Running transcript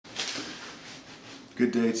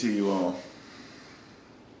Good day to you all.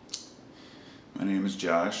 My name is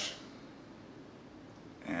Josh,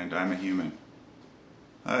 and I'm a human.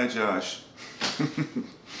 Hi, Josh.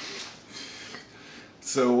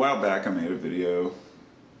 So a while back I made a video.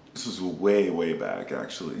 This was way back,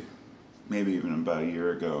 actually. Maybe even about a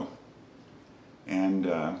year ago. And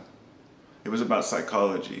it was about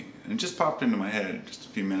psychology. And it just popped into my head just a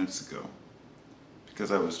few minutes ago.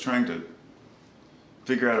 Because I was trying to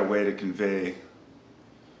figure out a way to convey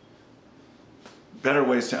better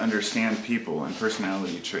ways to understand people and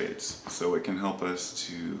personality traits so it can help us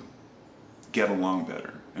to get along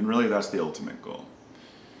better. And really that's the ultimate goal.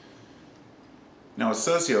 Now a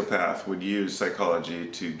sociopath would use psychology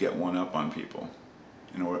to get one up on people.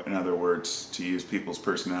 In other words, to use people's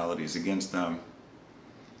personalities against them.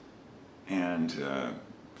 And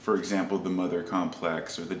for example, the mother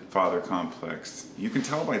complex or the father complex. You can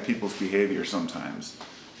tell by people's behavior sometimes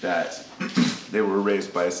that they were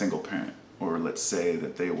raised by a single parent. Or let's say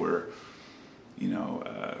that they were,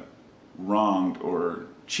 wronged or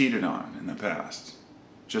cheated on in the past,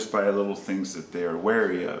 just by little things that they are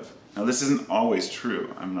wary of. Now this isn't always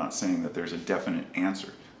true. I'm not saying that there's a definite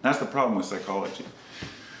answer. That's the problem with psychology.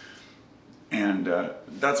 And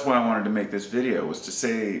that's why I wanted to make this video, was to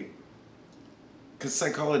say, because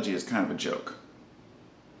psychology is kind of a joke.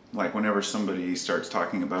 Like whenever somebody starts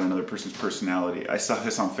talking about another person's personality, I saw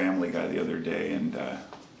this on Family Guy the other day, and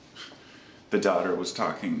the daughter was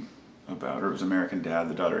talking about, or it was American Dad,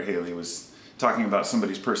 the daughter Haley was talking about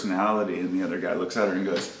somebody's personality, and the other guy looks at her and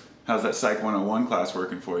goes, "How's that Psych 101 class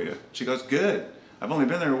working for you?" She goes, "Good. I've only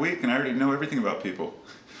been there a week and I already know everything about people."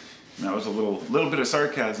 And that was a little bit of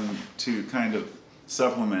sarcasm to kind of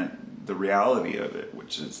supplement the reality of it,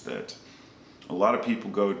 which is that a lot of people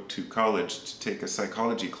go to college to take a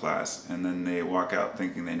psychology class and then they walk out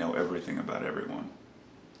thinking they know everything about everyone.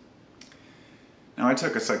 Now I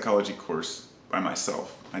took a psychology course by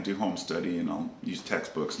myself. I do home study and I'll use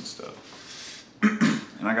textbooks and stuff.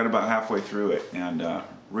 And I got about halfway through it and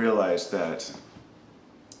realized that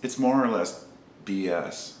it's more or less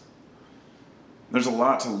BS. There's a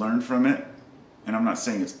lot to learn from it, and I'm not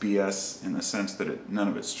saying it's BS in the sense that none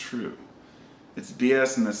of it's true. It's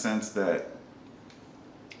BS in the sense that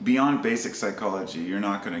beyond basic psychology, you're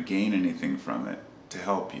not going to gain anything from it to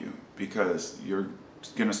help you, because you're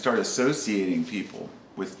going to start associating people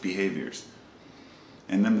with behaviors.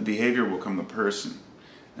 And then the behavior will become the person.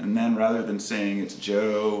 And then rather than saying it's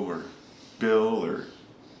Joe or Bill or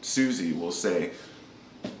Susie, we'll say,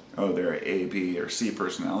 oh, they're an A, B, or C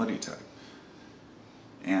personality type.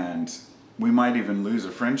 And we might even lose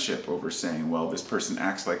a friendship over saying, well, this person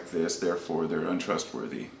acts like this, therefore they're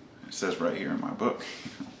untrustworthy. It says right here in my book.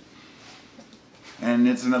 And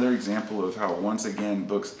it's another example of how, once again,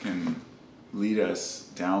 books can lead us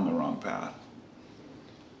down the wrong path.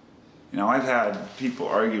 I've had people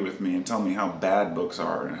argue with me and tell me how bad books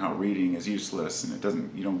are and how reading is useless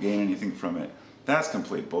and you don't gain anything from it. That's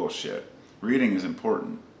complete bullshit. Reading is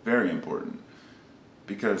important, very important,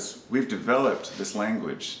 because we've developed this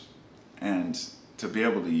language, and to be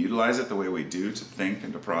able to utilize it the way we do, to think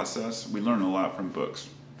and to process, we learn a lot from books,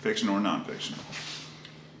 fiction or nonfiction.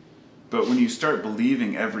 But when you start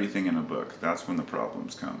believing everything in a book, that's when the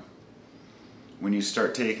problems come. When you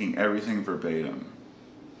start taking everything verbatim,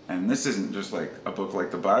 and this isn't just like a book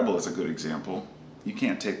like the Bible is a good example. You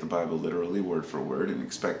can't take the Bible literally, word for word, and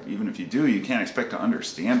expect, even if you do, you can't expect to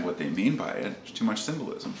understand what they mean by it. There's too much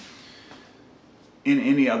symbolism. In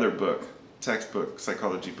any other book, textbook,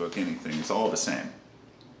 psychology book, anything, it's all the same.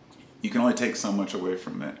 You can only take so much away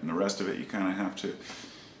from it, and the rest of it you kind of have to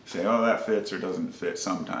say, oh, that fits or doesn't fit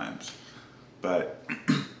sometimes. But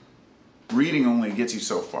reading only gets you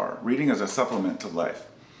so far. Reading is a supplement to life.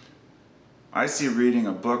 I see reading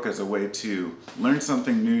a book as a way to learn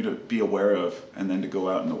something new to be aware of, and then to go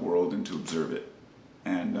out in the world and to observe it.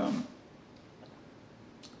 And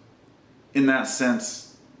in that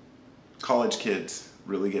sense, college kids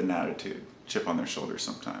really get an attitude, chip on their shoulders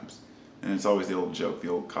sometimes. And it's always the old joke, the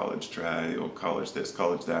old college try, the old college this,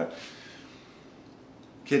 college that.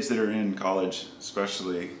 Kids that are in college,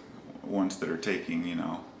 especially ones that are taking,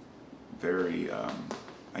 very,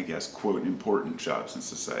 I guess, quote, important jobs in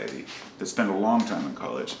society, that spend a long time in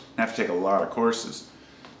college and have to take a lot of courses,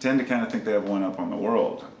 tend to kind of think they have one up on the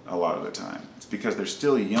world a lot of the time. It's because they're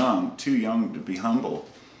still young, too young to be humble,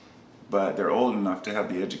 but they're old enough to have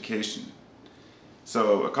the education.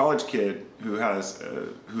 So a college kid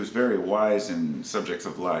who's very wise in subjects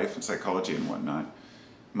of life and psychology and whatnot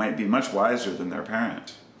might be much wiser than their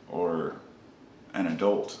parent or an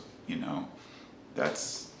adult,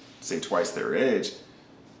 that's, say, twice their age.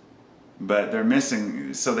 But they're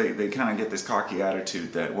missing, so they kind of get this cocky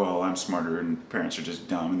attitude that, well, I'm smarter and parents are just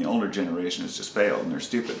dumb, and the older generation has just failed and they're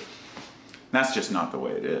stupid. That's just not the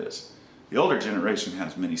way it is. The older generation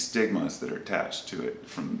has many stigmas that are attached to it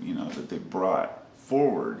from, that they brought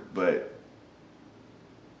forward, but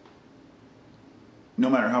no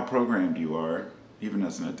matter how programmed you are, even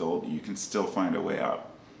as an adult, you can still find a way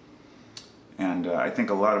out. And I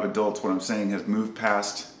think a lot of adults, what I'm saying, have moved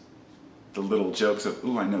past the little jokes of,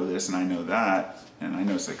 ooh, I know this and I know that, and I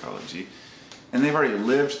know psychology. And they've already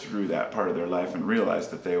lived through that part of their life and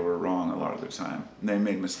realized that they were wrong a lot of the time. And they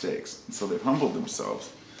made mistakes. And so they've humbled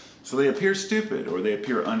themselves. So they appear stupid or they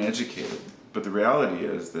appear uneducated. But the reality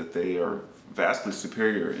is that they are vastly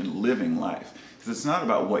superior in living life. Because it's not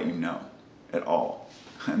about what you know at all.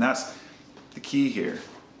 And that's the key here.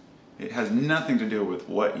 It has nothing to do with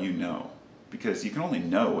what you know. Because you can only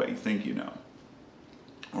know what you think you know,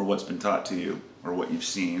 or what's been taught to you, or what you've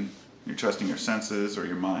seen. You're trusting your senses or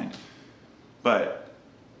your mind. But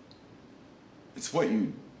it's what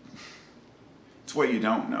you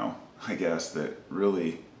don't know, I guess, that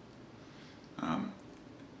really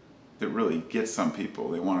gets some people.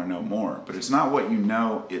 They want to know more. But it's not what you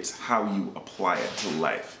know, it's how you apply it to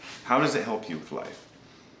life. How does it help you with life?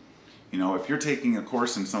 If you're taking a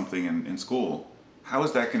course in something in school, how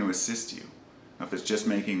is that going to assist you? If it's just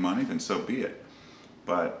making money, then so be it.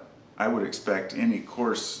 But I would expect any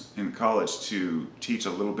course in college to teach a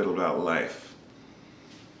little bit about life.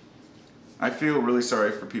 I feel really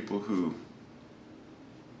sorry for people who,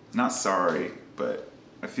 not sorry, but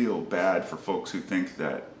I feel bad for folks who think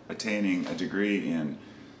that attaining a degree in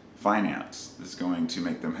finance is going to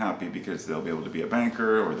make them happy because they'll be able to be a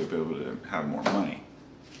banker or they'll be able to have more money.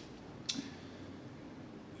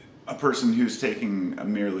 A person who's taking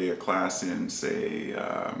merely a class in, say,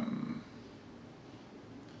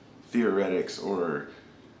 theoretics or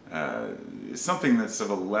something that's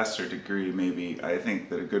of a lesser degree, maybe, I think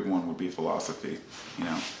that a good one would be philosophy.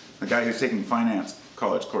 The guy who's taking finance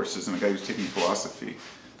college courses and the guy who's taking philosophy,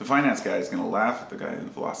 the finance guy is going to laugh at the guy in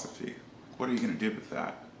philosophy. What are you going to do with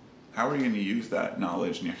that? How are you going to use that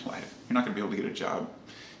knowledge in your life? You're not going to be able to get a job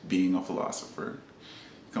being a philosopher.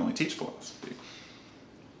 You can only teach philosophy.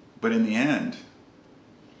 But in the end,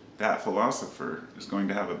 that philosopher is going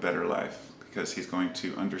to have a better life because he's going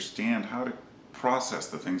to understand how to process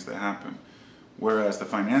the things that happen. Whereas the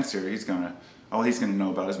financier, all he's going to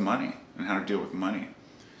know about is money and how to deal with money.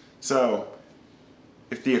 So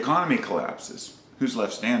if the economy collapses, who's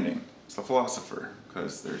left standing? It's the philosopher,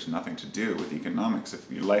 because there's nothing to do with economics.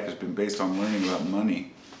 If your life has been based on learning about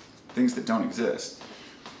money, things that don't exist,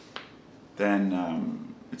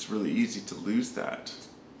 then it's really easy to lose that.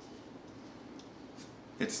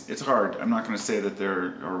 It's hard. I'm not going to say that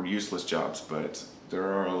there are useless jobs, but there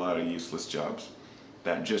are a lot of useless jobs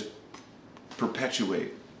that just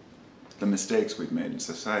perpetuate the mistakes we've made in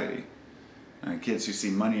society. Kids who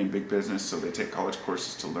see money in big business, so they take college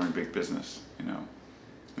courses to learn big business,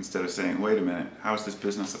 instead of saying, wait a minute, how has this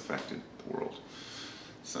business affected the world?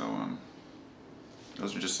 So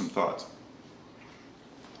those are just some thoughts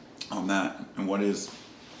on that. And what is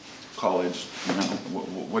college?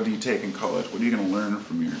 What do you take in college? What are you going to learn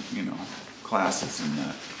from your classes and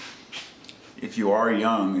that? If you are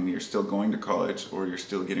young and you're still going to college or you're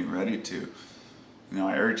still getting ready to,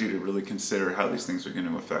 I urge you to really consider how these things are going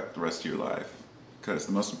to affect the rest of your life, because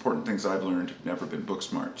the most important things I've learned have never been book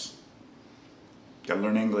smarts. You got to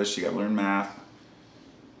learn English, you got to learn math,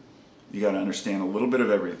 you got to understand a little bit of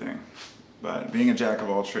everything. But being a jack of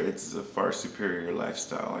all trades is a far superior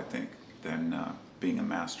lifestyle, I think, than being a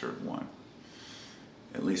master of one,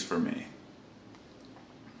 at least for me.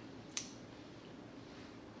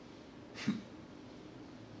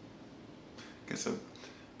 Guess I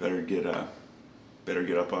better get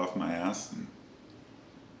up off my ass and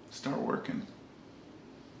start working.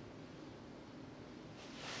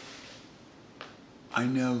 I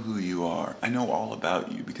know who you are. I know all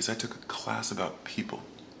about you because I took a class about people.